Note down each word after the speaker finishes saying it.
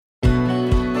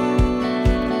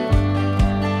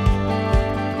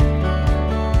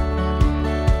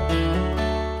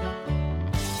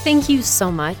Thank you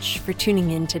so much for tuning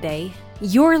in today.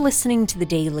 You're listening to The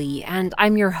Daily, and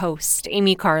I'm your host,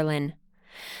 Amy Carlin.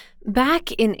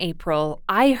 Back in April,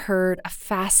 I heard a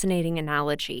fascinating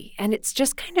analogy, and it's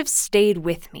just kind of stayed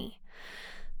with me.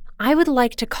 I would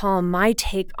like to call my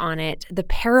take on it the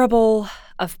parable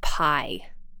of pie.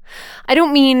 I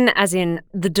don't mean as in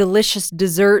the delicious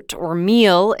dessert or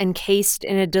meal encased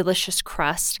in a delicious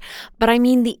crust, but I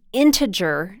mean the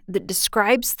integer that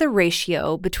describes the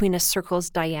ratio between a circle's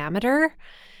diameter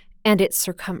and its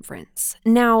circumference.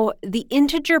 Now, the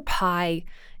integer pi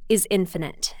is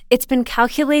infinite. It's been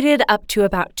calculated up to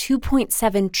about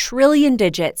 2.7 trillion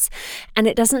digits, and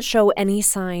it doesn't show any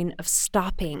sign of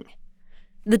stopping.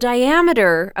 The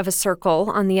diameter of a circle,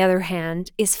 on the other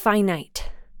hand, is finite.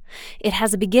 It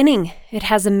has a beginning, it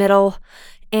has a middle,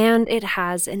 and it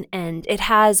has an end. It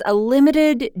has a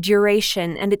limited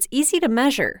duration, and it's easy to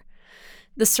measure.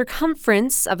 The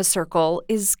circumference of a circle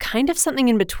is kind of something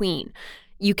in between.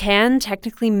 You can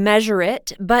technically measure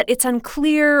it, but it's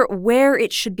unclear where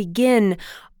it should begin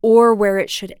or where it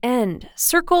should end.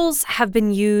 Circles have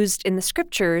been used in the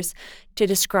scriptures to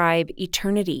describe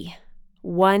eternity,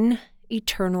 one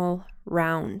eternal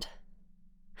round.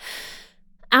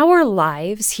 Our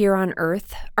lives here on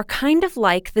Earth are kind of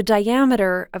like the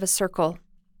diameter of a circle.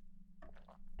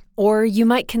 Or you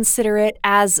might consider it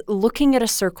as looking at a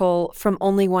circle from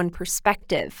only one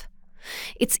perspective.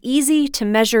 It's easy to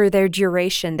measure their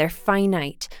duration, they're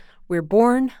finite. We're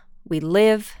born, we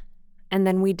live, and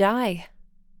then we die.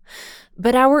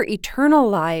 But our eternal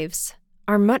lives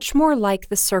are much more like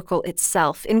the circle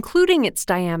itself, including its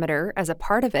diameter as a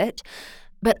part of it,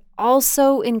 but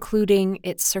also including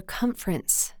its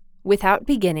circumference, without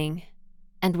beginning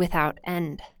and without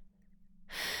end.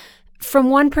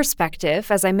 From one perspective,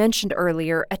 as I mentioned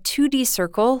earlier, a 2D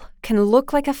circle can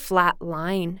look like a flat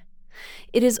line.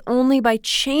 It is only by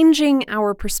changing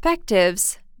our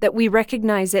perspectives that we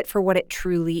recognize it for what it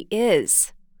truly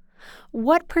is.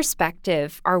 What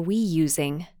perspective are we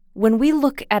using when we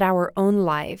look at our own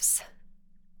lives?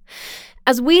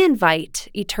 As we invite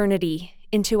eternity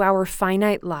into our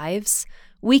finite lives,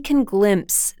 we can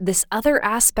glimpse this other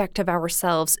aspect of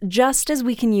ourselves, just as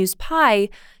we can use pi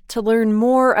to learn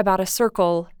more about a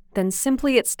circle than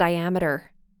simply its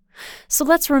diameter. So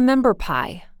let's remember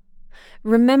pi.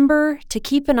 Remember to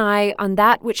keep an eye on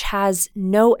that which has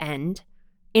no end,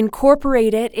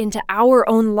 incorporate it into our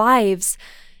own lives,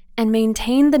 and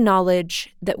maintain the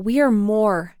knowledge that we are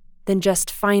more than just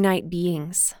finite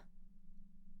beings.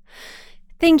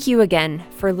 Thank you again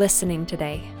for listening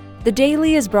today. The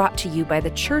Daily is brought to you by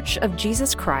the Church of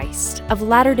Jesus Christ of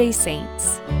Latter-day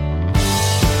Saints.